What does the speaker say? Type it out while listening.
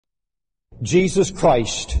Jesus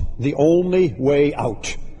Christ, the only way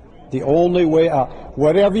out. The only way out.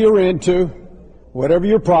 Whatever you're into, whatever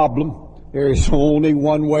your problem, there is only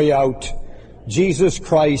one way out. Jesus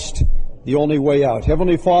Christ, the only way out.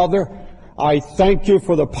 Heavenly Father, I thank you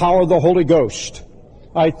for the power of the Holy Ghost.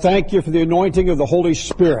 I thank you for the anointing of the Holy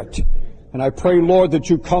Spirit. And I pray, Lord, that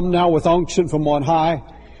you come now with unction from on high.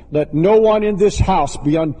 Let no one in this house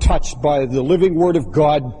be untouched by the living Word of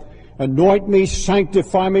God. Anoint me,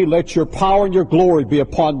 sanctify me. Let your power and your glory be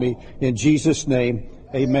upon me. In Jesus' name,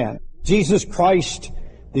 amen. Jesus Christ,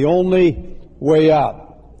 the only way out.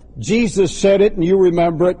 Jesus said it, and you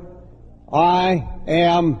remember it. I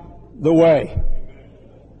am the way.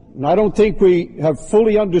 And I don't think we have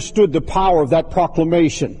fully understood the power of that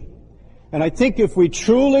proclamation. And I think if we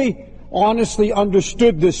truly, honestly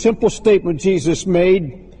understood this simple statement Jesus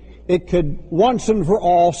made, it could once and for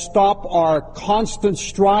all stop our constant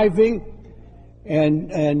striving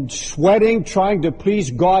and sweating, trying to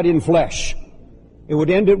please God in flesh. It would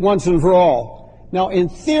end it once and for all. Now, in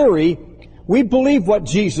theory, we believe what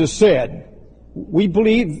Jesus said. We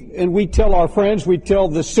believe, and we tell our friends, we tell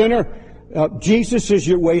the sinner, Jesus is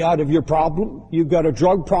your way out of your problem. You've got a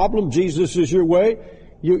drug problem, Jesus is your way.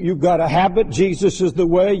 You've got a habit, Jesus is the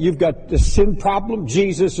way. You've got the sin problem,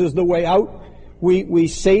 Jesus is the way out. We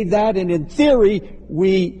say that, and in theory,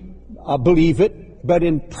 we believe it. But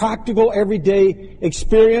in practical, everyday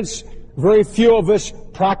experience, very few of us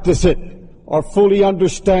practice it or fully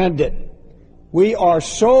understand it. We are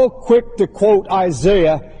so quick to quote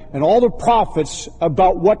Isaiah and all the prophets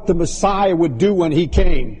about what the Messiah would do when he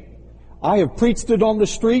came. I have preached it on the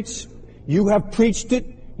streets. You have preached it.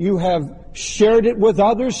 You have shared it with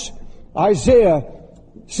others. Isaiah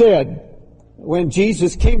said, when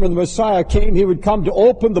Jesus came and the Messiah came, he would come to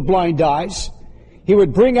open the blind eyes. He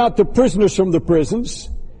would bring out the prisoners from the prisons,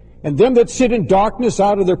 and them that sit in darkness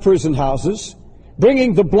out of their prison houses,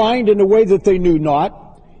 bringing the blind in a way that they knew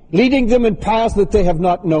not, leading them in paths that they have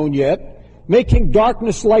not known yet, making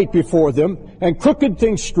darkness light before them, and crooked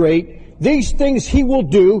things straight. These things he will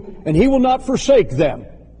do, and he will not forsake them.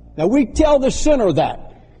 Now we tell the sinner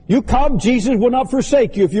that. You come, Jesus will not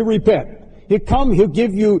forsake you if you repent. He'll come, he'll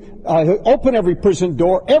give you, he'll open every prison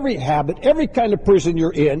door, every habit, every kind of prison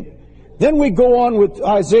you're in. Then we go on with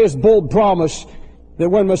Isaiah's bold promise that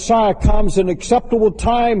when Messiah comes in acceptable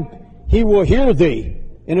time, he will hear thee.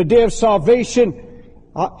 In a day of salvation,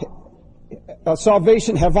 have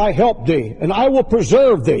I helped thee, and I will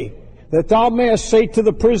preserve thee, that thou mayest say to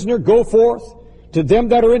the prisoner, go forth. To them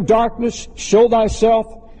that are in darkness, show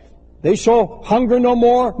thyself. They shall hunger no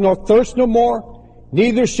more, nor thirst no more.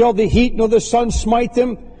 Neither shall the heat nor the sun smite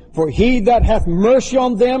them. For he that hath mercy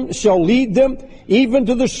on them shall lead them. Even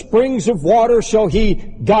to the springs of water shall he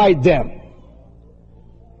guide them.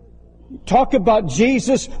 Talk about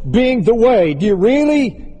Jesus being the way. Do you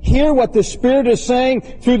really hear what the Spirit is saying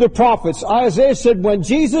through the prophets? Isaiah said, when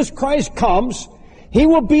Jesus Christ comes, he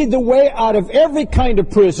will be the way out of every kind of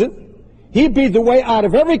prison. He'll be the way out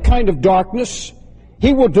of every kind of darkness.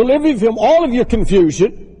 He will deliver you from all of your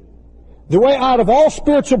confusion. The way out of all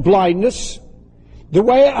spiritual blindness, the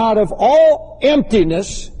way out of all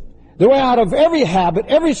emptiness, the way out of every habit,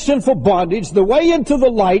 every sinful bondage, the way into the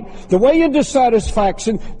light, the way into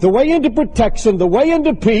satisfaction, the way into protection, the way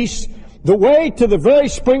into peace, the way to the very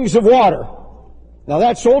springs of water. Now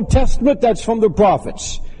that's Old Testament, that's from the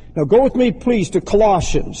prophets. Now go with me please to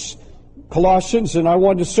Colossians. Colossians, and I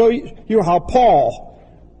want to show you how Paul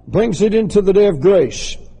brings it into the day of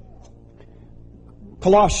grace.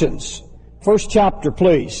 Colossians. First chapter,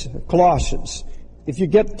 please. Colossians. If you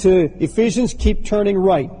get to Ephesians, keep turning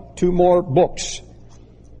right. 2 more books.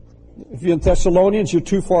 If you're in Thessalonians, you're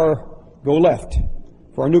too far, go left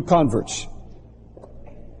for our new converts.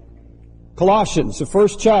 Colossians, the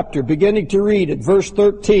first chapter, beginning to read at verse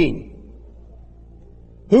 13.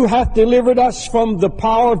 Who hath delivered us from the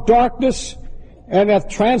power of darkness and hath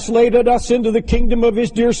translated us into the kingdom of his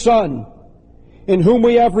dear Son, in whom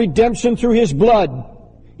we have redemption through his blood,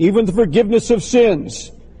 even the forgiveness of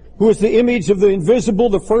sins, who is the image of the invisible,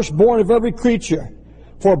 the firstborn of every creature.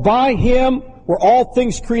 For by him were all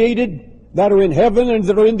things created that are in heaven and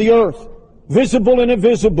that are in the earth, visible and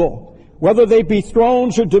invisible, whether they be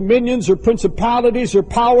thrones or dominions or principalities or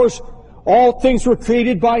powers, all things were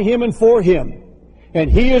created by him and for him.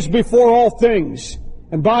 And he is before all things,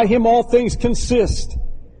 and by him all things consist.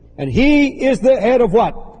 And he is the head of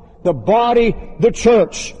what? The body, the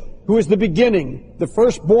church, who is the beginning, the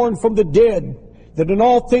firstborn from the dead, that in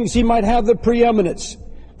all things he might have the preeminence.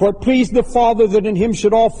 For it pleased the Father that in him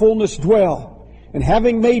should all fullness dwell. And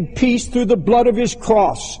having made peace through the blood of his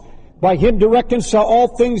cross, by him to reconcile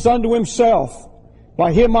all things unto himself,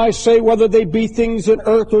 By him I say, whether they be things in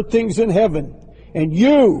earth or things in heaven. And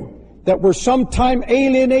you that were sometime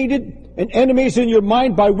alienated and enemies in your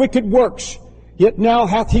mind by wicked works, yet now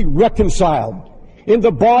hath he reconciled in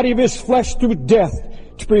the body of his flesh through death,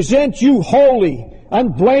 to present you holy,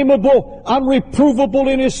 unblameable,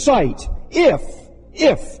 unreprovable in his sight,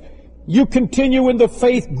 if you continue in the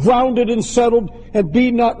faith, grounded and settled, and be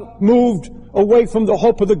not moved away from the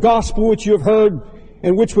hope of the gospel which you have heard,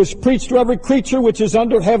 and which was preached to every creature which is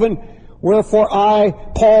under heaven, wherefore I,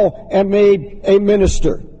 Paul, am made a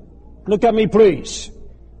minister. Look at me, please.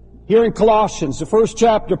 Here in Colossians, the first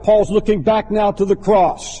chapter, Paul's looking back now to the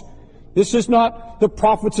cross. This is not the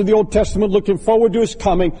prophets of the Old Testament looking forward to his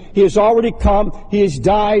coming. He has already come. He has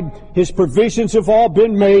died. His provisions have all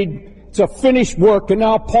been made. It's a finished work. And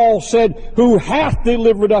now Paul said, who hath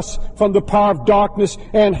delivered us from the power of darkness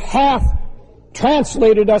and hath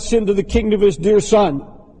translated us into the kingdom of his dear Son.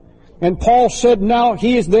 And Paul said now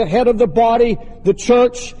he is the head of the body, the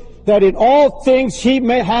church, that in all things he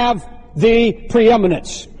may have the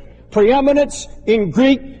preeminence. Preeminence in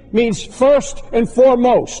Greek means first and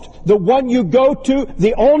foremost. The one you go to,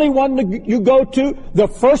 the only one you go to, the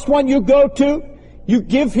first one you go to, you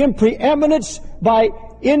give him preeminence by,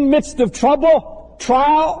 in midst of trouble,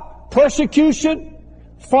 trial, persecution,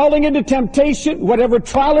 falling into temptation, whatever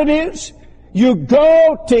trial it is, you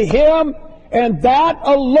go to him, and that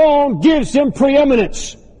alone gives him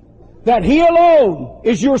preeminence. That he alone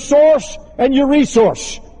is your source and your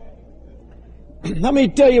resource. Let me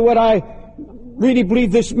tell you what I really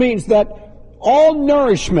believe this means, that all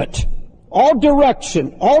nourishment, all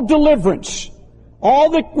direction, all deliverance, all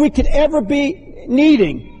that we could ever be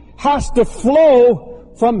needing has to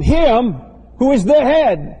flow from him who is the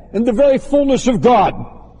head and the very fullness of God.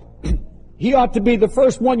 He ought to be the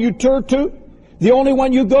first one you turn to, the only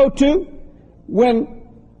one you go to when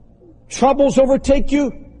troubles overtake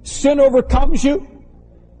you, sin overcomes you.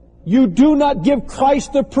 You do not give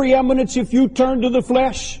Christ the preeminence if you turn to the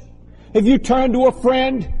flesh, if you turn to a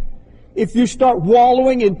friend, if you start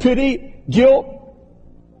wallowing in pity, guilt,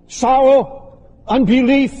 sorrow,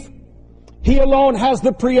 unbelief. He alone has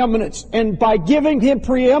the preeminence. And by giving him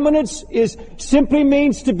preeminence simply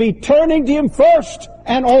means to be turning to him first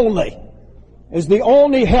and only, as the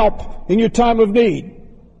only help in your time of need.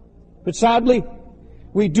 But sadly,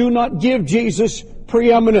 we do not give Jesus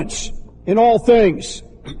preeminence in all things.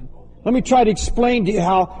 Let me try to explain to you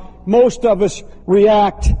how most of us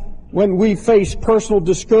react when we face personal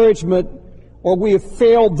discouragement or we have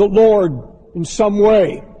failed the Lord in some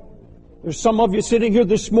way. There's some of you sitting here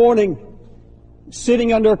this morning,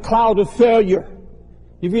 sitting under a cloud of failure.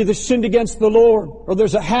 You've either sinned against the Lord, or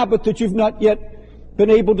there's a habit that you've not yet been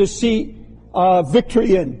able to see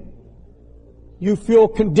victory in. You feel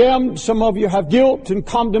condemned. Some of you have guilt and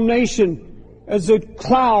condemnation as a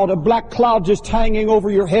cloud, a black cloud just hanging over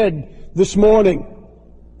your head this morning.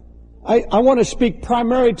 I want to speak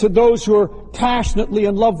primarily to those who are passionately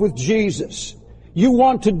in love with Jesus. You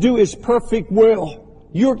want to do his perfect will.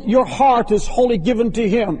 Your heart is wholly given to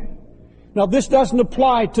him. Now, this doesn't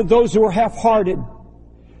apply to those who are half-hearted.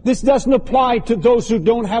 This doesn't apply to those who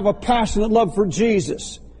don't have a passionate love for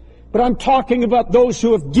Jesus. But I'm talking about those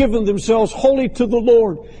who have given themselves wholly to the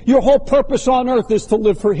Lord. Your whole purpose on earth is to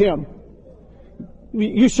live for him.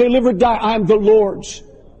 You say, live or die, I'm the Lord's.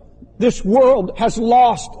 This world has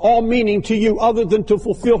lost all meaning to you other than to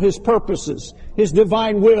fulfill his purposes, his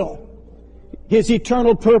divine will, his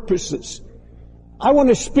eternal purposes. I want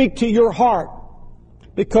to speak to your heart,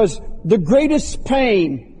 because the greatest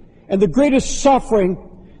pain and the greatest suffering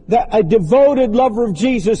that a devoted lover of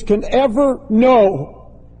Jesus can ever know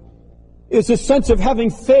is a sense of having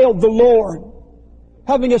failed the Lord,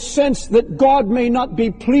 having a sense that God may not be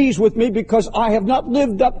pleased with me because I have not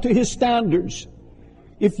lived up to his standards.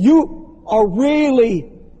 If you are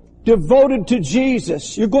really devoted to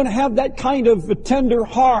Jesus, you're going to have that kind of a tender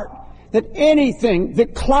heart, that anything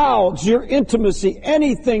that clouds your intimacy,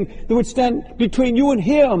 anything that would stand between you and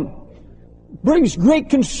him, brings great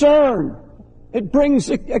concern. It brings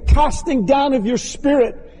a casting down of your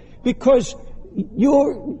spirit, because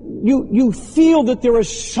you feel that there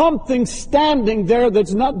is something standing there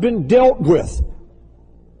that's not been dealt with.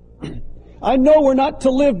 I know we're not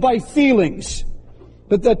to live by feelings,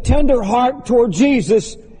 but the tender heart toward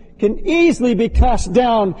Jesus can easily be cast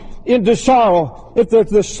down into sorrow if there's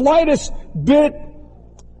the slightest bit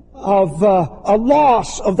of a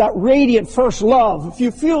loss of that radiant first love. If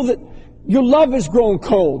you feel that your love has grown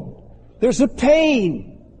cold, there's a pain,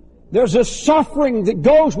 there's a suffering that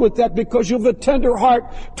goes with that because you have a tender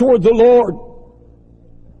heart toward the Lord.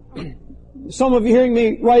 Some of you hearing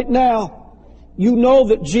me right now, you know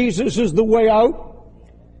that Jesus is the way out.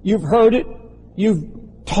 You've heard it. You've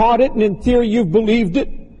taught it, and in theory you've believed it.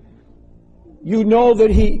 You know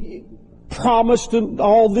that He promised, and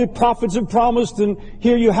all the prophets have promised, and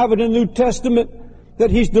here you have it in the New Testament, that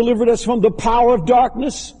He's delivered us from the power of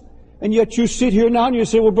darkness. And yet you sit here now and you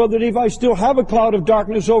say, well, Brother Dave, I still have a cloud of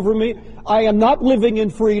darkness over me. I am not living in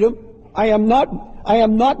freedom. I am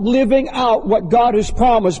not living out what God has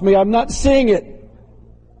promised me. I'm not seeing it.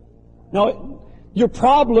 Now, your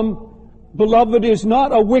problem, beloved, is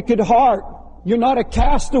not a wicked heart. You're not a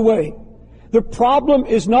castaway. The problem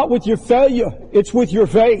is not with your failure. It's with your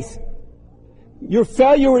faith. Your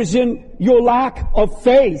failure is in your lack of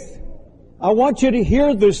faith. I want you to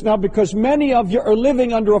hear this now, because many of you are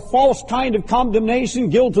living under a false kind of condemnation,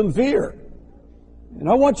 guilt, and fear. And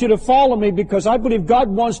I want you to follow me, because I believe God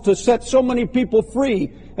wants to set so many people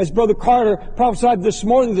free. As Brother Carter prophesied this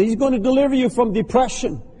morning, that He's going to deliver you from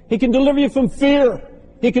depression. He can deliver you from fear.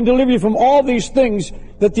 He can deliver you from all these things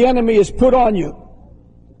that the enemy has put on you.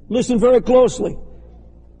 Listen very closely.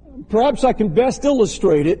 Perhaps I can best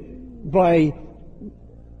illustrate it by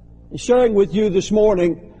sharing with you this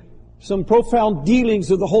morning some profound dealings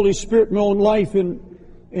of the Holy Spirit in my own life in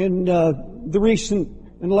the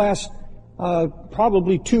last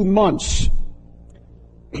probably 2 months.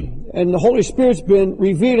 And the Holy Spirit's been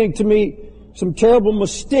revealing to me some terrible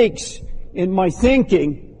mistakes in my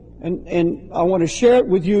thinking, and I want to share it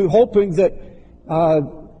with you, hoping that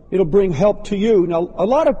it'll bring help to you. Now, a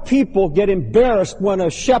lot of people get embarrassed when their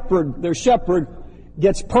shepherd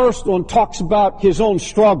gets personal and talks about his own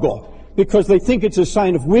struggle, because they think it's a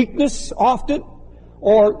sign of weakness often.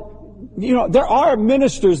 Or, there are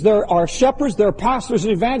ministers, there are shepherds, there are pastors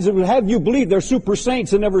and evangelists who have you believe they're super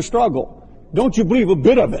saints and never struggle. Don't you believe a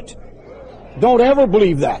bit of it. Don't ever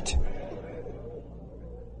believe that.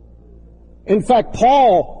 In fact,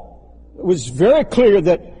 Paul was very clear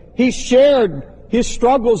that he shared his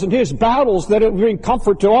struggles and his battles, that it would bring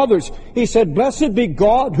comfort to others. He said, "Blessed be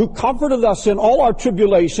God who comforted us in all our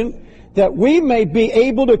tribulation, that we may be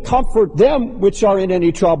able to comfort them which are in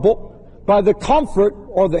any trouble by the comfort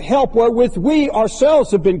or the help wherewith we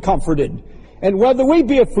ourselves have been comforted. And whether we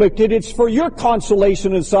be afflicted, it's for your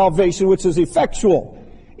consolation and salvation, which is effectual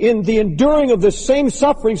in the enduring of the same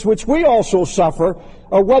sufferings which we also suffer,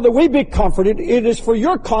 or whether we be comforted, it is for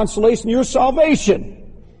your consolation, your salvation."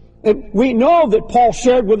 And we know that Paul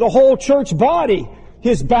shared with the whole church body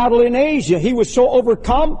his battle in Asia. He was so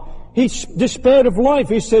overcome, he despaired of life.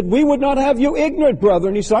 He said, "We would not have you ignorant,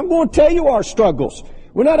 brethren." He said, "I'm going to tell you our struggles.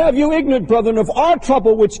 We'll not have you ignorant, brethren, of our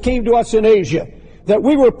trouble which came to us in Asia, that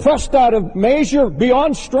we were pressed out of measure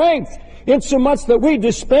beyond strength, insomuch that we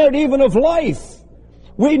despaired even of life."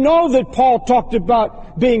 We know that Paul talked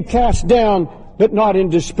about being cast down, but not in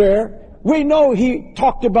despair. We know he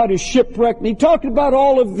talked about his shipwreck, and he talked about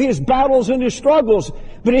all of his battles and his struggles,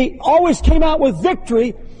 but he always came out with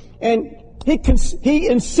victory. And he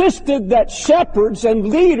insisted that shepherds and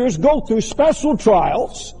leaders go through special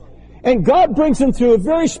trials, and God brings them through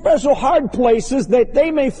very special hard places, that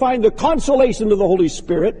they may find the consolation of the Holy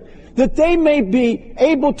Spirit, that they may be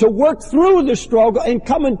able to work through the struggle and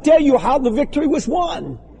come and tell you how the victory was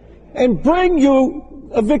won, and bring you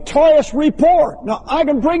a victorious report. Now, I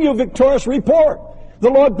can bring you a victorious report. The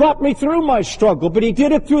Lord brought me through my struggle, but He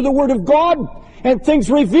did it through the Word of God and things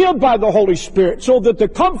revealed by the Holy Spirit, so that the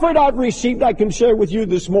comfort I've received I can share with you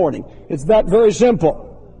this morning. It's that very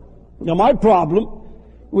simple. Now, my problem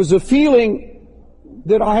was a feeling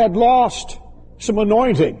that I had lost some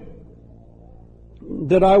anointing,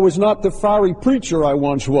 that I was not the fiery preacher I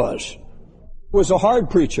once was. I was a hard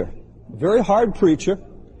preacher, very hard preacher.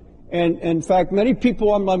 And in fact, many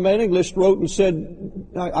people on my mailing list wrote and said,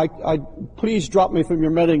 please drop me from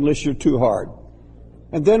your mailing list, you're too hard.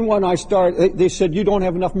 And then when I started, they said, you don't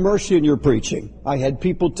have enough mercy in your preaching. I had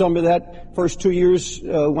people tell me that first 2 years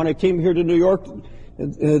when I came here to New York,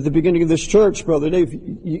 at the beginning of this church, Brother Dave,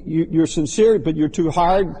 you're sincere, but you're too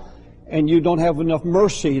hard, and you don't have enough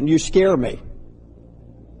mercy, and you scare me.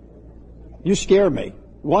 You scare me.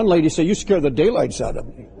 One lady said, you scare the daylights out of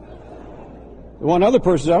me. One other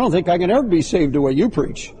person said, I don't think I can ever be saved the way you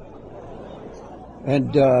preach.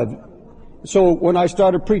 And so when I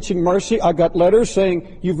started preaching mercy, I got letters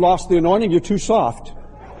saying, you've lost the anointing, you're too soft.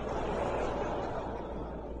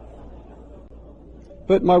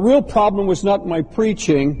 But my real problem was not my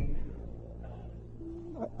preaching.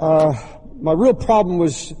 My real problem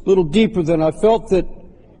was a little deeper than I felt that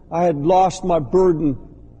I had lost my burden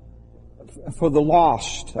for the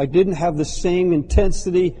lost. I didn't have the same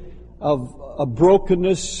intensity of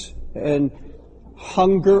brokenness and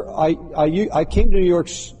hunger. I came to New York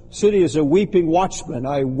City as a weeping watchman.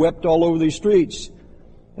 I wept all over these streets.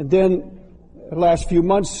 And then the last few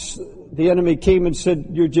months, the enemy came and said,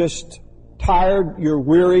 you're just tired, you're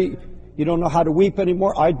weary, you don't know how to weep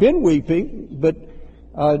anymore. I'd been weeping, but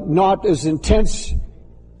not as intense.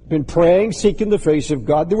 Been praying, seeking the face of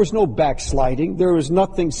God. There was no backsliding. There was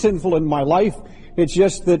nothing sinful in my life. It's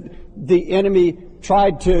just that the enemy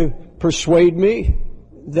tried to persuade me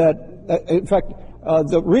that, in fact,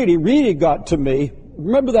 that really got to me.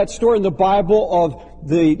 Remember that story in the Bible of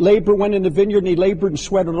the laborer went in the vineyard and he labored and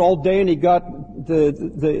sweated all day and he got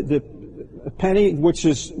the penny, which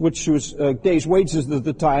was a day's wages at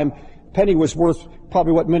the time. Penny was worth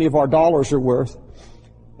probably what many of our dollars are worth.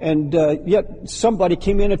 And yet somebody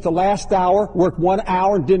came in at the last hour, worked 1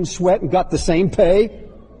 hour and didn't sweat and got the same pay.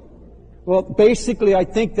 Well, basically, I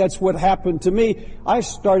think that's what happened to me. I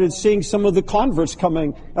started seeing some of the converts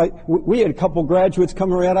coming. We had a couple graduates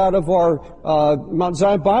coming right out of our Mount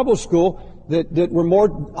Zion Bible School that were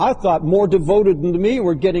more, I thought, more devoted than me,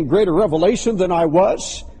 were getting greater revelation than I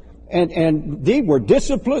was. And they were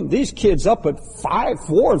disciplined. These kids up at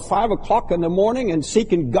 4 and 5 o'clock in the morning and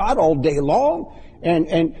seeking God all day long.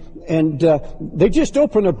 And they just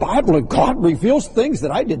open their Bible and God reveals things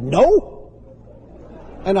that I didn't know.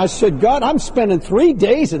 And I said, God, I'm spending 3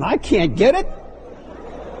 days and I can't get it.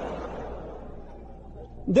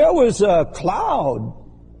 There was a cloud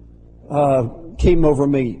came over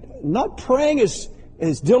me. Not praying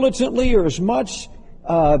as diligently or as much.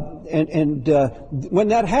 When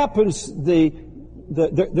that happens,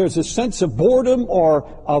 there's a sense of boredom or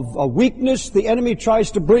of a weakness the enemy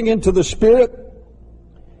tries to bring into the spirit.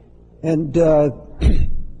 And the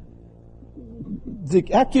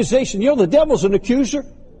accusation, the devil's an accuser.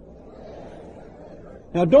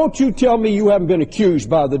 Now don't you tell me you haven't been accused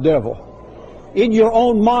by the devil. In your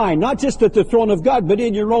own mind, not just at the throne of God, but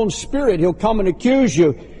in your own spirit, he'll come and accuse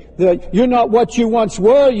you that you're not what you once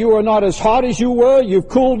were, you are not as hot as you were, you've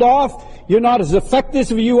cooled off, you're not as effective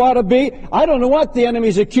as you ought to be. I don't know what the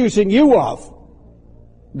enemy's accusing you of,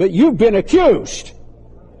 but you've been accused.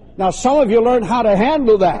 Now some of you learn how to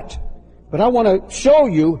handle that. But I want to show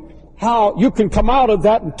you how you can come out of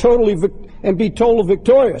that and be totally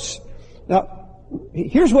victorious. Now,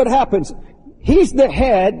 here's what happens. He's the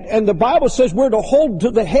head, and the Bible says we're to hold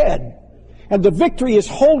to the head. And the victory is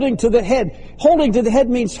holding to the head. Holding to the head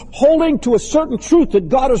means holding to a certain truth that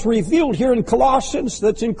God has revealed here in Colossians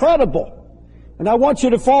that's incredible. And I want you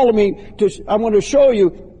to follow me. I want to show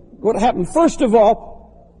you what happened. First of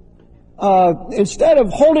all, instead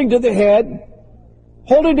of holding to the head,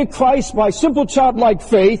 holding to Christ by simple childlike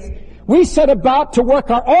faith, we set about to work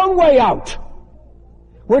our own way out.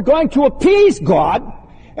 We're going to appease God,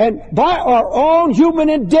 and by our own human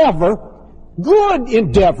endeavor, good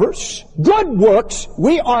endeavors, good works,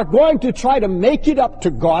 we are going to try to make it up to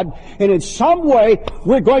God, and in some way,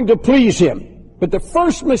 we're going to please Him. But the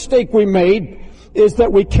first mistake we made is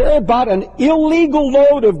that we carry about an illegal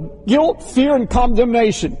load of guilt, fear, and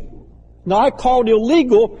condemnation. Now, I call it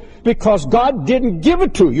illegal because God didn't give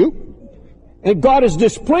it to you, and God is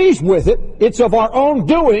displeased with it. It's of our own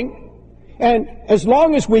doing, and as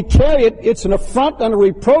long as we carry it, it's an affront and a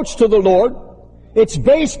reproach to the Lord. It's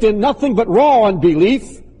based in nothing but raw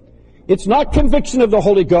unbelief. It's not conviction of the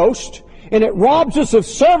Holy Ghost, and it robs us of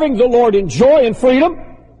serving the Lord in joy and freedom.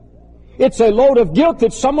 It's a load of guilt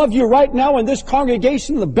that some of you right now in this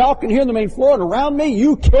congregation, in the balcony here on the main floor and around me,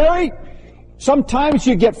 you carry. Sometimes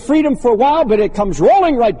you get freedom for a while, but it comes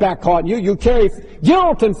rolling right back on you. You carry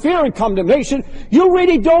guilt and fear and condemnation. You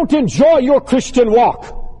really don't enjoy your Christian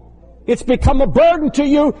walk. It's become a burden to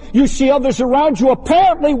you. You see others around you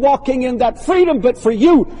apparently walking in that freedom, but for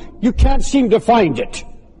you, you can't seem to find it.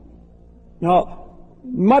 Now,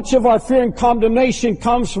 much of our fear and condemnation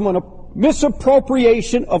comes from a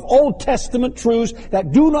misappropriation of Old Testament truths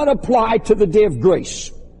that do not apply to the day of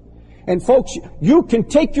grace. And folks, you can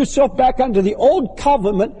take yourself back under the old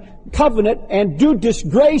covenant and do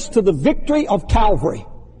disgrace to the victory of Calvary.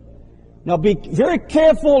 Now be very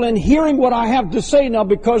careful in hearing what I have to say now,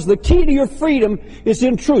 because the key to your freedom is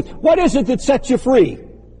in truth. What is it that sets you free?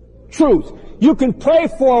 Truth. You can pray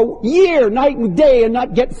for a year, night and day, and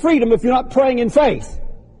not get freedom if you're not praying in faith.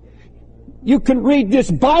 You can read this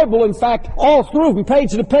Bible, in fact, all through, from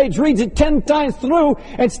page to page, reads it 10 times through,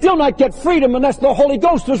 and still not get freedom unless the Holy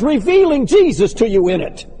Ghost is revealing Jesus to you in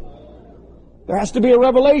it. There has to be a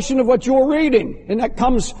revelation of what you're reading, and that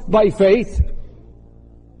comes by faith.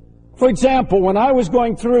 For example, when I was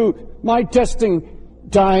going through my testing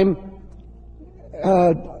time,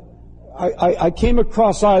 I came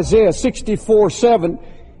across Isaiah 64:7,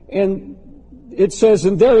 and it says,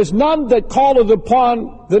 "And there is none that calleth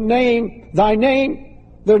upon thy name,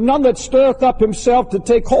 there is none that stirreth up himself to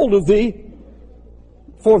take hold of thee.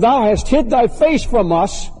 For thou hast hid thy face from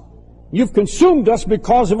us. You've consumed us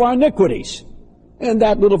because of our iniquities. And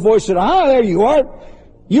that little voice said, there you are.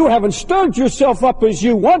 You haven't stirred yourself up as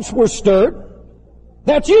you once were stirred.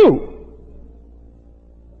 That's you.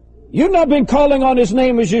 You've not been calling on His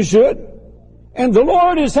name as you should. And the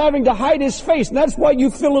Lord is having to hide His face. And that's why you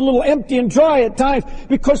feel a little empty and dry at times,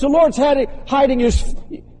 because the Lord's hiding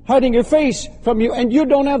your face from you, and you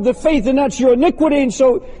don't have the faith, and that's your iniquity, and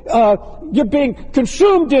so you're being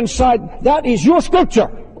consumed inside. That is your scripture.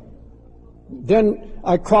 Then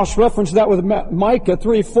I cross-reference that with Micah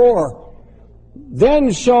 3:4.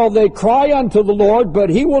 Then shall they cry unto the Lord, but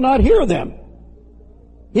He will not hear them.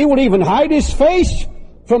 He will even hide His face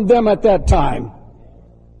from them at that time,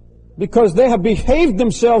 because they have behaved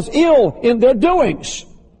themselves ill in their doings.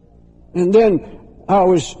 And then I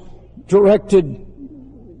was directed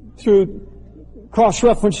through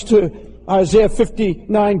cross-reference to Isaiah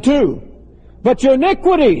 59:2. But your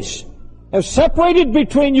iniquities have separated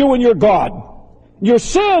between you and your God. Your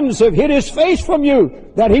sins have hid His face from you,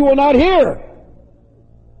 that He will not hear.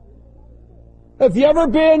 Have you ever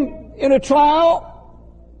been in a trial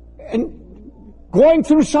and going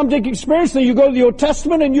through something experience, and you go to the Old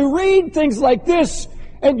Testament and you read things like this,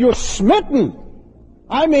 and you're smitten?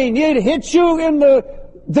 I mean, it hits you in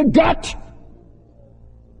the gut.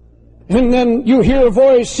 And then you hear a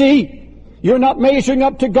voice, see, you're not measuring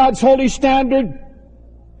up to God's holy standard.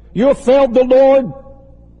 You've failed the Lord.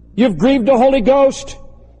 You've grieved the Holy Ghost.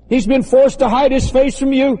 He's been forced to hide His face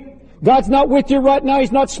from you. God's not with you right now.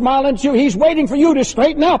 He's not smiling at you. He's waiting for you to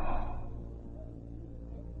straighten up.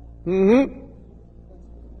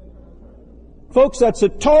 Folks, that's a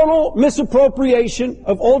total misappropriation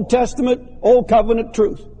of Old Testament, Old Covenant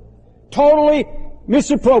truth. Totally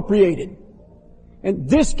misappropriated. And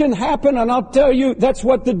this can happen, and I'll tell you, that's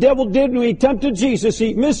what the devil did when he tempted Jesus.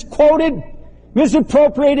 He misquoted,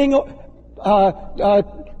 misappropriating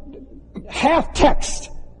half-text,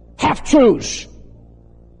 half-truths.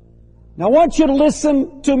 Now I want you to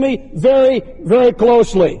listen to me very, very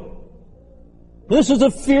closely. This is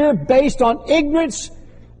a fear based on ignorance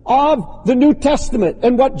of the New Testament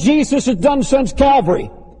and what Jesus has done since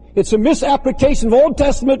Calvary. It's a misapplication of Old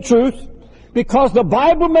Testament truth, because the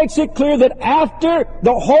Bible makes it clear that after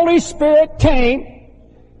the Holy Spirit came,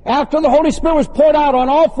 after the Holy Spirit was poured out on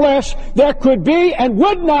all flesh, there could be and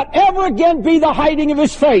would not ever again be the hiding of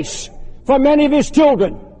His face from any of His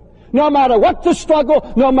children. No matter what the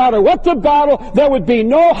struggle, no matter what the battle, there would be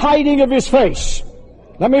no hiding of His face.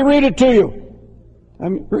 Let me read it to you.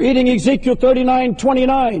 I'm reading Ezekiel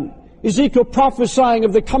 39:29. Ezekiel prophesying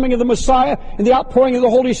of the coming of the Messiah and the outpouring of the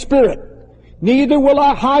Holy Spirit. Neither will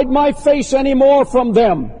I hide my face any more from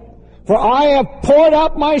them, for I have poured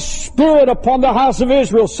out my Spirit upon the house of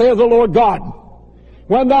Israel, saith the Lord God.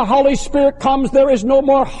 When the Holy Spirit comes, there is no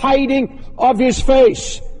more hiding of His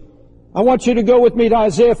face. I want you to go with me to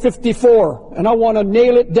Isaiah 54, and I want to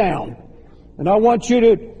nail it down. And I want you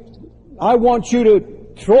to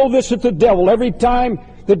throw this at the devil. Every time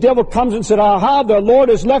the devil comes and says, aha, the Lord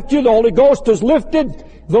has left you, the Holy Ghost has lifted,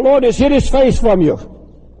 the Lord has hid His face from you.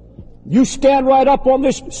 You stand right up on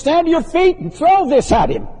this, stand to your feet and throw this at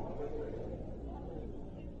him.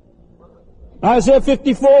 Isaiah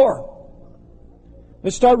 54.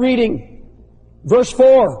 Let's start reading. Verse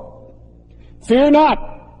 4. Fear not,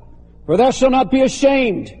 for thou shalt not be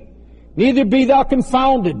ashamed, neither be thou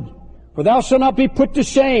confounded, for thou shalt not be put to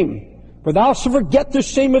shame. For thou shalt forget the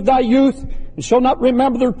shame of thy youth, and shalt not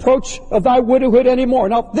remember the reproach of thy widowhood any more.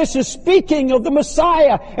 Now, this is speaking of the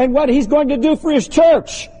Messiah and what He's going to do for His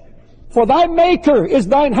church. For thy Maker is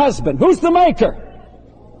thine husband. Who's the Maker?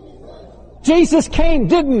 Jesus came,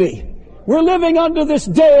 didn't He? We're living under this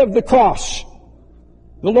day of the cross.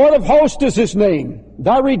 The Lord of hosts is His name.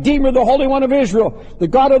 Thy Redeemer, the Holy One of Israel. The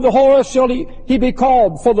God of the whole earth shall he be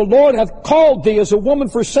called. For the Lord hath called thee as a woman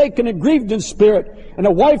forsaken and grieved in spirit, and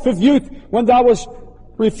a wife of youth when thou wast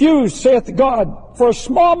refused, saith God. For a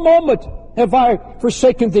small moment have I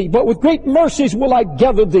forsaken thee, but with great mercies will I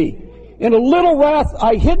gather thee. In a little wrath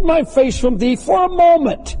I hid my face from thee for a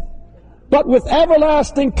moment, but with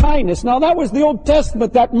everlasting kindness. Now that was the Old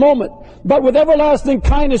Testament, that moment. But with everlasting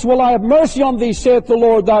kindness will I have mercy on thee, saith the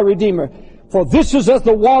Lord thy Redeemer. For this is as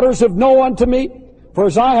the waters of Noah unto me. For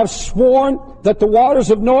as I have sworn that the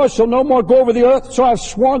waters of Noah shall no more go over the earth, so I have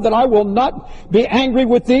sworn that I will not be angry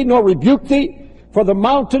with thee, nor rebuke thee. For the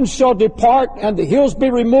mountains shall depart, and the hills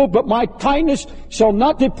be removed, but my kindness shall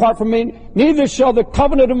not depart from me, neither shall the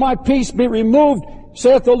covenant of my peace be removed,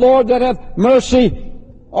 saith the Lord that hath mercy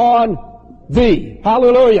on thee.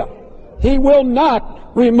 Hallelujah. He will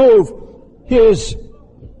not remove His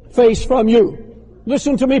face from you.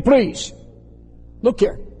 Listen to me, please. Look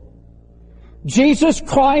here. Jesus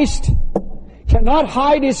Christ cannot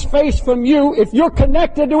hide His face from you if you're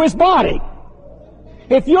connected to His body.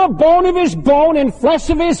 If you're bone of His bone and flesh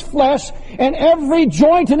of His flesh, and every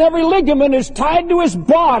joint and every ligament is tied to His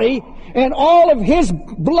body, and all of His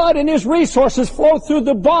blood and His resources flow through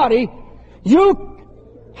the body,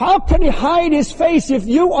 how can He hide His face if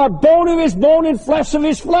you are bone of His bone and flesh of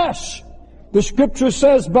His flesh? The Scripture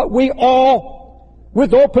says, but we all,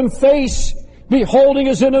 with open face, beholding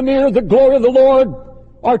as in a mirror the glory of the Lord,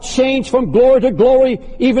 are changed from glory to glory,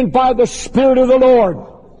 even by the Spirit of the Lord.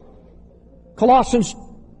 Colossians,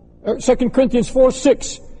 2 Corinthians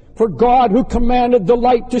 4:6, for God who commanded the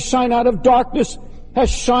light to shine out of darkness has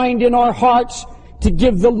shined in our hearts to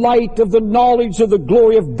give the light of the knowledge of the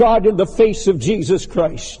glory of God in the face of Jesus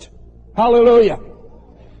Christ. Hallelujah.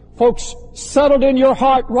 Folks, settled in your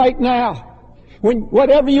heart right now,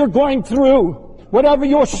 whatever you're going through, whatever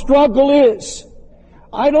your struggle is,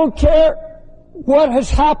 I don't care what has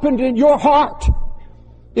happened in your heart.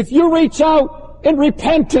 If you reach out in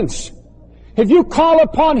repentance, if you call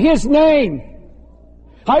upon His name,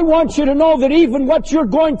 I want you to know that even what you're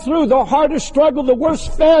going through, the hardest struggle, the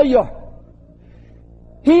worst failure,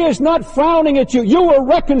 He is not frowning at you. You were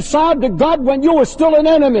reconciled to God when you were still an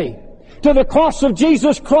enemy, to the cross of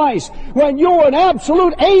Jesus Christ. When you were an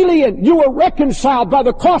absolute alien, you were reconciled by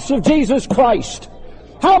the cross of Jesus Christ.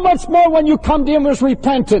 How much more when you come to Him as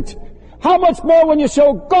repentant? How much more when you say,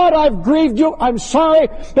 oh God, I've grieved you, I'm sorry.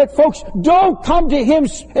 But folks, don't come to Him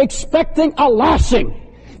expecting a lashing.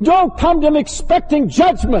 Don't come to Him expecting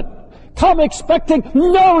judgment. Come expecting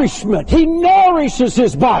nourishment. He nourishes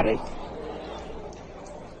His body.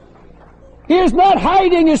 He is not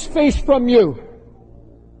hiding His face from you.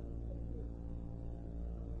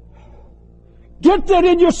 Get that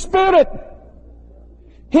in your spirit.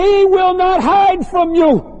 He will not hide from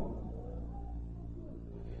you.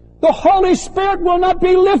 The Holy Spirit will not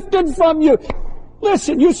be lifted from you.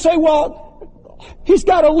 Listen, you say, well, He's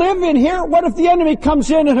got to live in here. What if the enemy comes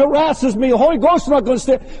in and harasses me? The Holy Ghost is not going to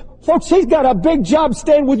stay. Folks, He's got a big job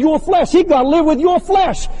staying with your flesh. He's got to live with your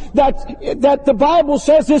flesh. That the Bible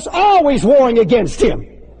says is always warring against Him.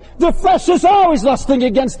 The flesh is always lusting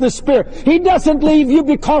against the Spirit. He doesn't leave you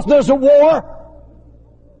because there's a war.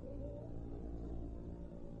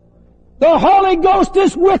 The Holy Ghost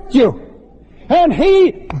is with you. And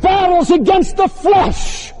He battles against the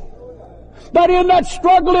flesh. But in that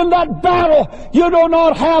struggle, in that battle, you do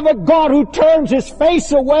not have a God who turns His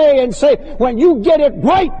face away and say, when you get it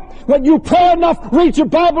right, when you pray enough, read your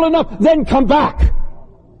Bible enough, then come back.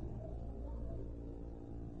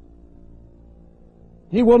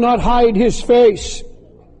 He will not hide His face.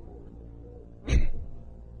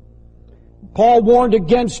 Paul warned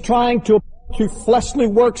against trying to fleshly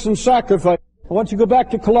works and sacrifice. I want you to go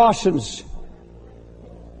back to Colossians.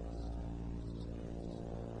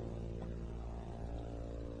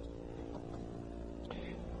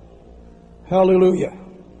 Hallelujah.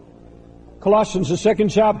 Colossians, the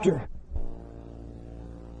 2nd chapter.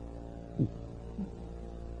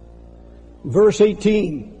 Verse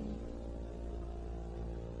 18.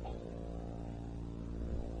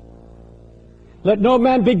 Let no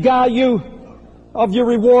man beguile you of your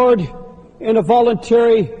reward in a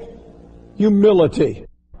voluntary humility.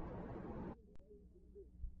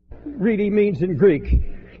 Really means in Greek,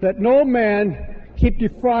 let no man keep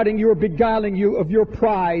defrauding you or beguiling you of your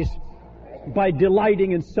prize by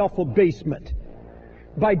delighting in self-abasement.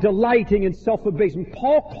 By delighting in self-abasement.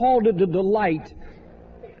 Paul called it a delight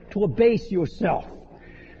to abase yourself,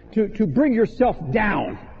 to bring yourself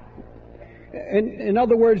down. In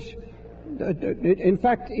other words, in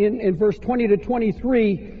fact, in verse 20 to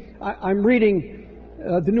 23, I'm reading,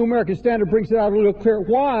 the New American Standard brings it out a little clearer.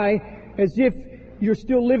 Why? As if you're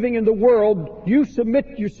still living in the world, you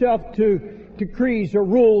submit yourself to decrees or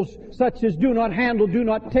rules such as do not handle, do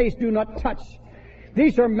not taste, do not touch.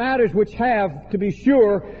 These are matters which have, to be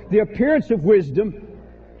sure, the appearance of wisdom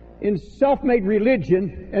in self-made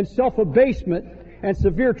religion and self-abasement and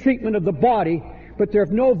severe treatment of the body, but they're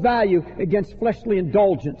of no value against fleshly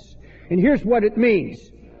indulgence. And here's what it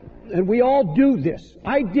means. And we all do this.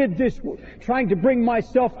 I did this trying to bring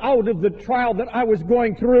myself out of the trial that I was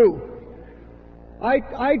going through.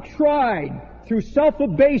 I tried through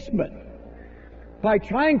self-abasement by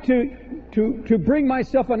trying to bring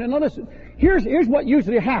myself on. And listen, here's what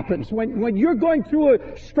usually happens when you're going through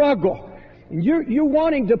a struggle and you're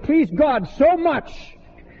wanting to please God so much,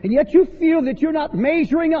 and yet you feel that you're not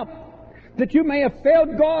measuring up, that you may have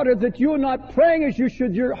failed God, or that you're not praying as you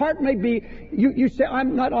should. Your heart may be, you say,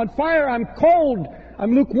 I'm not on fire, I'm cold,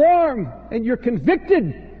 I'm lukewarm, and you're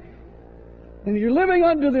convicted. And you're living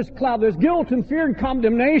under this cloud. There's guilt and fear and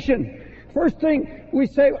condemnation. First thing we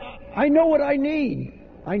say, I know what I need.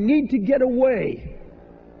 I need to get away.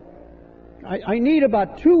 I need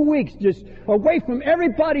about 2 weeks just away from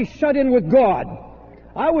everybody, shut in with God.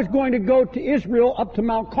 I was going to go to Israel up to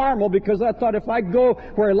Mount Carmel because I thought if I go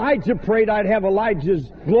where Elijah prayed, I'd have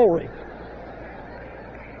Elijah's glory.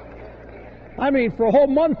 I mean, for a whole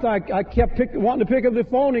month I kept wanting to pick up the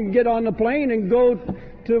phone and get on the plane and go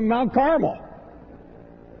to Mount Carmel.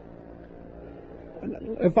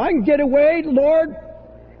 If I can get away, Lord,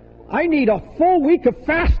 I need a full week of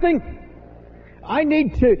fasting. I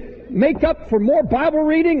need to make up for more Bible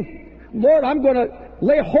reading. Lord, I'm going to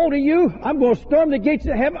lay hold of you. I'm going to storm the gates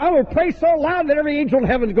of heaven. I'm going to pray so loud that every angel in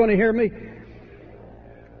heaven is going to hear me.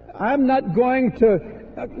 I'm not going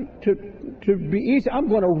to be easy. I'm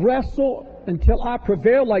going to wrestle until I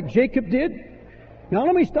prevail like Jacob did. Now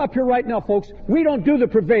let me stop here right now, folks. We don't do the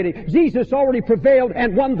prevailing. Jesus already prevailed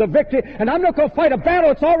and won the victory, and I'm not going to fight a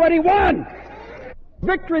battle that's already won.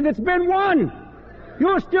 Victory that's been won.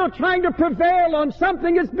 You're still trying to prevail on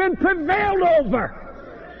something that's been prevailed over.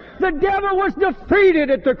 The devil was defeated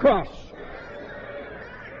at the cross.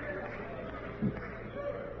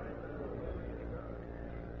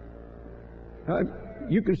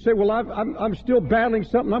 You can say, well, I'm still battling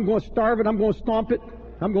something. I'm going to starve it. I'm going to stomp it.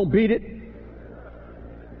 I'm going to beat it.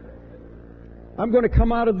 I'm going to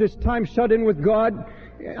come out of this time shut in with God.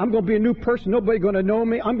 I'm going to be a new person. Nobody's going to know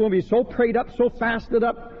me. I'm going to be so prayed up, so fasted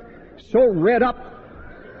up, so read up.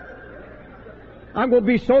 I'm going to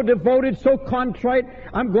be so devoted, so contrite.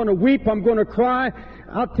 I'm going to weep. I'm going to cry.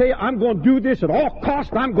 I'll tell you, I'm going to do this at all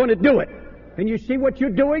costs. I'm going to do it. And you see what you're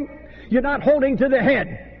doing? You're not holding to the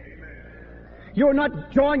head. You're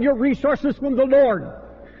not drawing your resources from the Lord.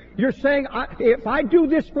 You're saying, if I do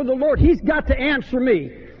this for the Lord, He's got to answer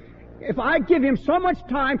me. If I give Him so much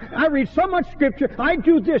time, I read so much Scripture, I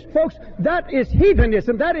do this. Folks, that is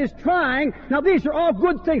heathenism. That is trying. Now, these are all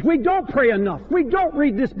good things. We don't pray enough. We don't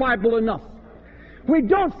read this Bible enough. We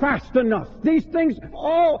don't fast enough. These things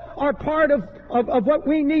all are part of what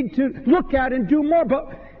we need to look at and do more. But,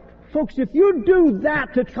 folks, if you do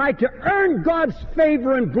that to try to earn God's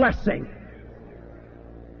favor and blessing,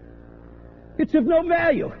 it's of no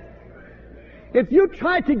value. If you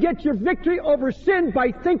try to get your victory over sin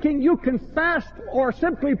by thinking you can fast or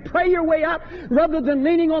simply pray your way out rather than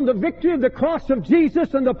leaning on the victory of the cross of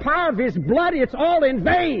Jesus and the power of His blood, it's all in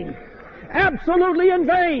vain. Absolutely in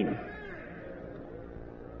vain.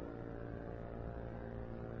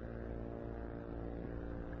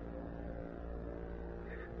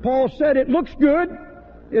 Paul said it looks good.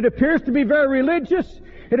 It appears to be very religious.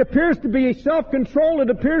 It appears to be self-control. It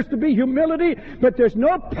appears to be humility. But there's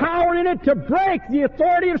no power in it to break the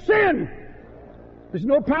authority of sin. There's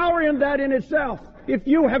no power in that in itself. If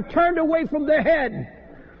you have turned away from the head,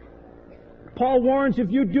 Paul warns, if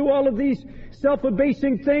you do all of these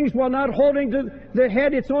self-abasing things while not holding to the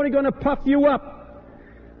head, it's only going to puff you up.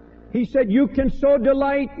 He said, you can so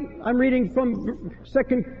delight. I'm reading from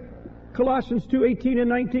 2 Colossians 2:18 and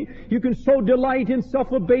 19. You can so delight in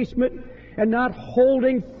self-abasement and not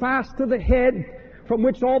holding fast to the head, from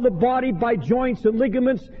which all the body by joints and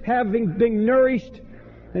ligaments, having been nourished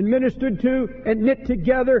and ministered to and knit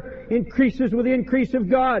together, increases with the increase of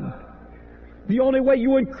God. The only way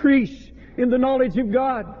you increase in the knowledge of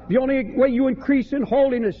God, the only way you increase in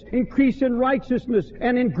holiness, increase in righteousness,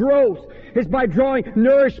 and in growth is by drawing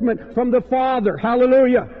nourishment from the Father.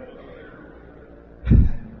 Hallelujah.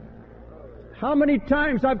 How many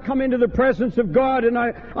times I've come into the presence of God and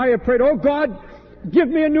I have prayed, oh God, give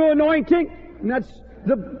me a new anointing. And that's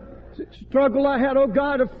the struggle I had. Oh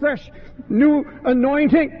God, a fresh new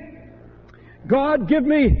anointing. God, give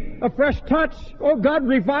me a fresh touch. Oh God,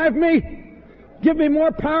 revive me. Give me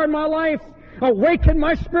more power in my life. Awaken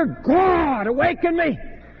my spirit. God, awaken me.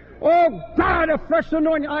 Oh God, a fresh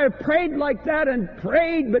anointing. I have prayed like that and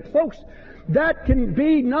prayed, but folks, that can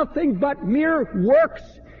be nothing but mere works.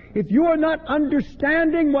 If you are not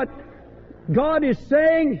understanding what God is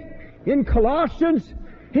saying in Colossians,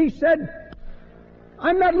 He said,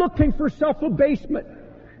 I'm not looking for self-abasement.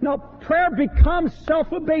 Now, prayer becomes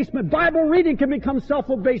self-abasement. Bible reading can become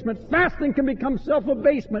self-abasement. Fasting can become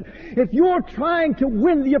self-abasement. If you're trying to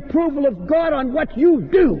win the approval of God on what you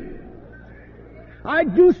do, I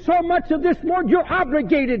do so much of this, Lord, you're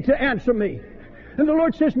obligated to answer me. And the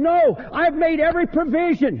Lord says, no, I've made every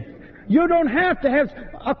provision. You don't have to have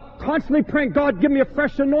a constantly praying, God, give me a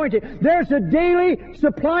fresh anointing. There's a daily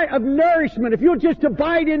supply of nourishment. If you'll just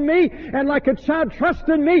abide in me and like a child trust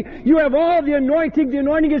in me, you have all the anointing. The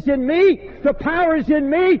anointing is in me. The power is in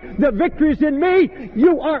me. The victory is in me.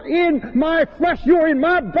 You are in my flesh. You are in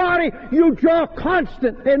my body. You draw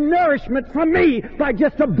constant and nourishment from me by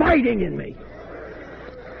just abiding in me.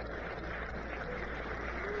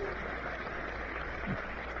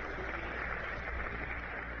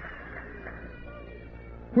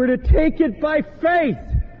 We're to take it by faith.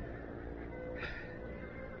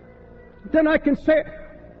 Then I can say,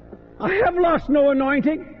 I have lost no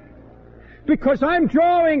anointing because I'm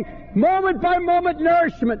drawing moment by moment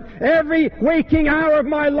nourishment. Every waking hour of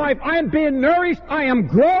my life, I am being nourished. I am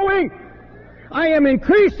growing. I am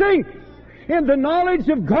increasing in the knowledge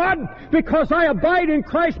of God because I abide in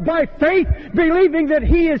Christ by faith, believing that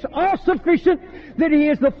He is all sufficient, that He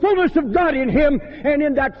is the fullness of God in Him, and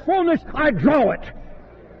in that fullness I draw it.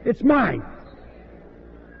 It's mine.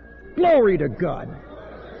 Glory to God.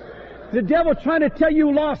 The devil's trying to tell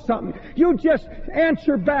you lost something. You just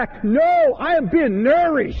answer back, no, I am being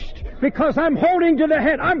nourished because I'm holding to the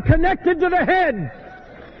head. I'm connected to the head.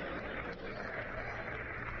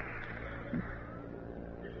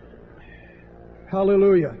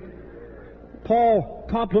 Hallelujah. Paul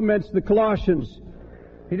compliments the Colossians.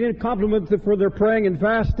 He didn't compliment them for their praying and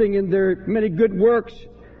fasting and their many good works,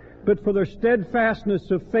 but for their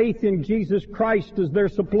steadfastness of faith in Jesus Christ as their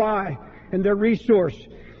supply and their resource.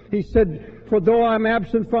 He said, for though I'm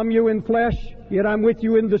absent from you in flesh, yet I'm with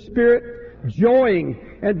you in the Spirit,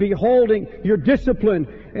 joying and beholding your discipline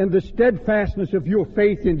and the steadfastness of your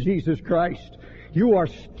faith in Jesus Christ. You are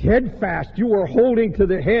steadfast. You are holding to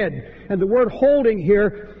the head. And the word holding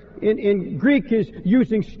here in Greek is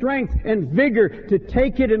using strength and vigor to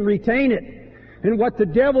take it and retain it. And what the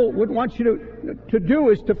devil would want you to do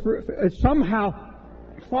is to somehow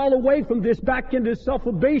fall away from this back into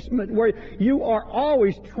self-abasement where you are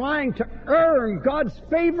always trying to earn God's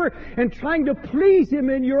favor and trying to please Him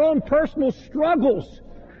in your own personal struggles.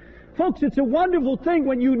 Folks, it's a wonderful thing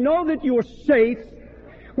when you know that you're safe,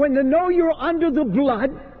 when you know you're under the blood,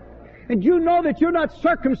 and you know that you're not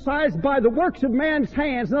circumcised by the works of man's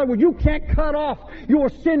hands. In other words, you can't cut off your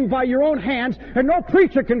sin by your own hands, and no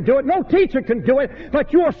preacher can do it, no teacher can do it,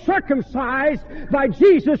 but you are circumcised by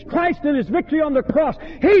Jesus Christ and His victory on the cross.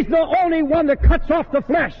 He's the only one that cuts off the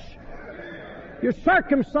flesh. You're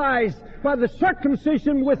circumcised by the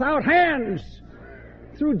circumcision without hands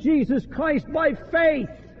through Jesus Christ by faith.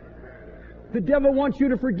 The devil wants you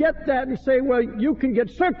to forget that and say, well, you can get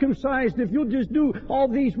circumcised if you'll just do all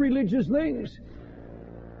these religious things.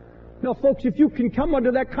 Now, folks, if you can come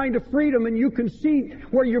under that kind of freedom and you can see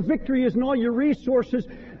where your victory is and all your resources,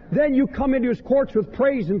 then you come into His courts with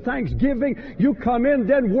praise and thanksgiving. You come in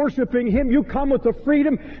then worshiping Him. You come with the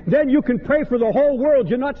freedom. Then you can pray for the whole world.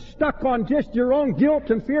 You're not stuck on just your own guilt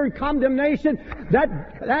and fear and condemnation.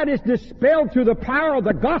 That is dispelled through the power of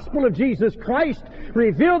the gospel of Jesus Christ,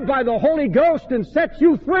 revealed by the Holy Ghost, and sets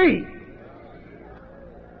you free.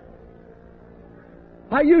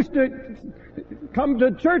 I used to come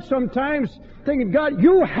to church sometimes thinking, God,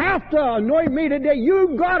 you have to anoint me today.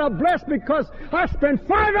 You gotta bless because I spent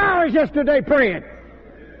 5 hours yesterday praying.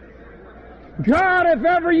 God, if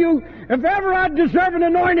ever I deserve an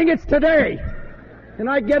anointing, it's today. And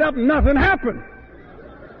I get up and nothing happened.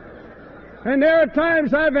 And there are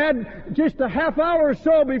times I've had just a half hour or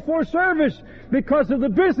so before service because of the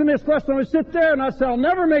business lesson. I sit there and I say, I'll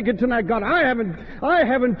never make it tonight. God, I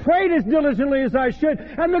haven't prayed as diligently as I should.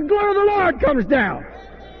 And the glory of the Lord comes down.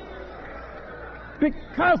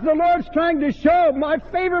 Because the Lord's trying to show my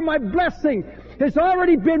favor, my blessing has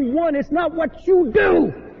already been won. It's not what you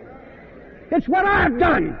do. It's what I've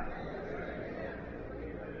done.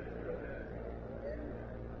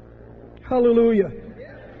 Hallelujah.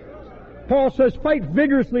 Paul says, fight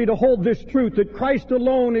vigorously to hold this truth, that Christ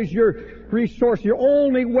alone is your resource, your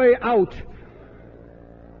only way out.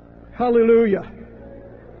 Hallelujah.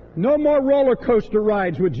 No more roller coaster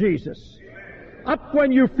rides with Jesus. Up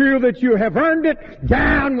when you feel that you have earned it,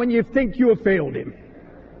 down when you think you have failed Him.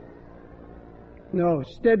 No,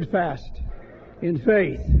 steadfast in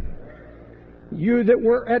faith. You that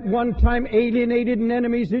were at one time alienated and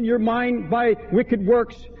enemies in your mind by wicked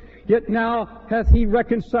works, yet now hath He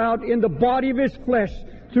reconciled in the body of His flesh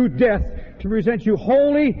through death to present you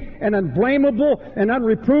holy and unblameable and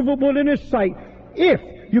unreprovable in His sight, if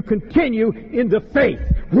you continue in the faith,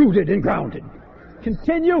 rooted and grounded.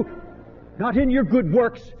 Continue, not in your good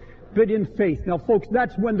works, but in faith. Now, folks,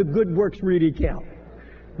 that's when the good works really count.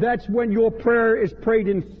 That's when your prayer is prayed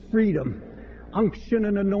in freedom, unction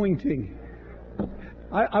and anointing.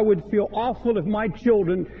 I would feel awful if my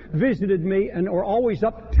children visited me and were always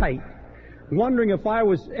uptight, wondering if I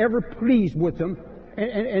was ever pleased with them,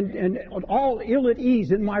 and all ill at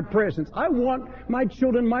ease in my presence. I want my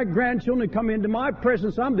children, my grandchildren to come into my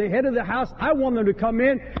presence. I'm the head of the house. I want them to come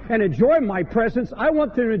in and enjoy my presence. I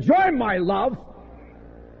want them to enjoy my love.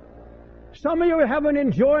 Some of you haven't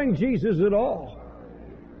enjoying Jesus at all.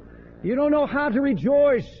 You don't know how to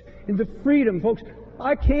rejoice in the freedom, folks.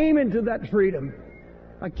 I came into that freedom.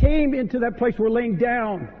 I came into that place where laying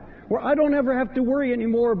down, where I don't ever have to worry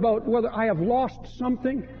anymore about whether I have lost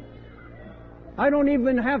something. I don't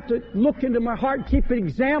even have to look into my heart, keep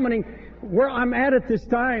examining where I'm at this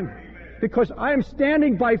time, because I am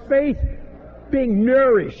standing by faith, being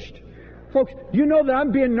nourished. Folks, do you know that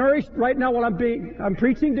I'm being nourished right now while I'm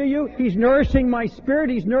preaching to you? He's nourishing my spirit.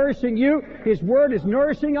 He's nourishing you. His Word is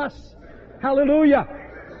nourishing us. Hallelujah.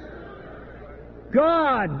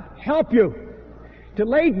 God help you to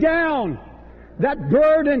lay down that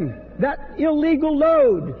burden, that illegal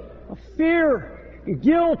load of fear and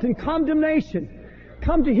guilt and condemnation.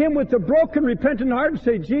 Come to Him with a broken, repentant heart and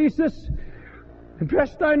say, Jesus,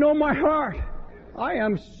 best I know my heart, I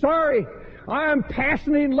am sorry. I am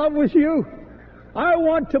passionately in love with you. I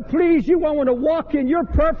want to please you. I want to walk in your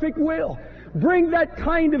perfect will. Bring that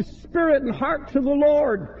kind of spirit and heart to the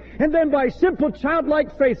Lord. And then by simple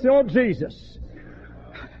childlike faith, say, oh, Jesus,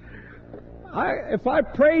 if I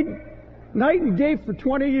prayed night and day for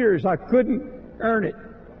 20 years, I couldn't earn it,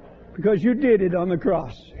 because you did it on the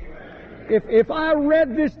cross. If I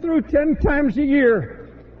read this through 10 times a year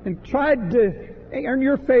and tried to earn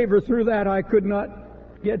your favor through that, I could not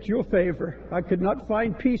get your favor. I could not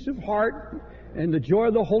find peace of heart and the joy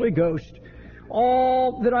of the Holy Ghost.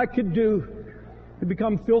 All that I could do to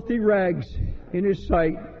become filthy rags in His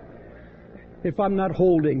sight if I'm not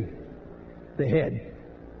holding the head.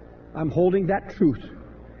 I'm holding that truth.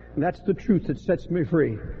 And that's the truth that sets me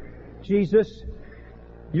free. Jesus,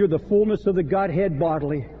 you're the fullness of the Godhead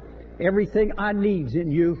bodily. Everything I need's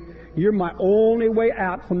in you. You're my only way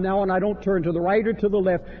out. From now on, I don't turn to the right or to the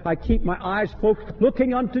left. I keep my eyes, folks,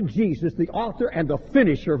 looking unto Jesus, the author and the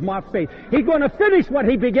finisher of my faith. He's going to finish what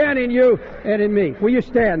He began in you and in me. Will you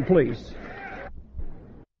stand, please?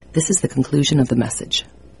 This is the conclusion of the message.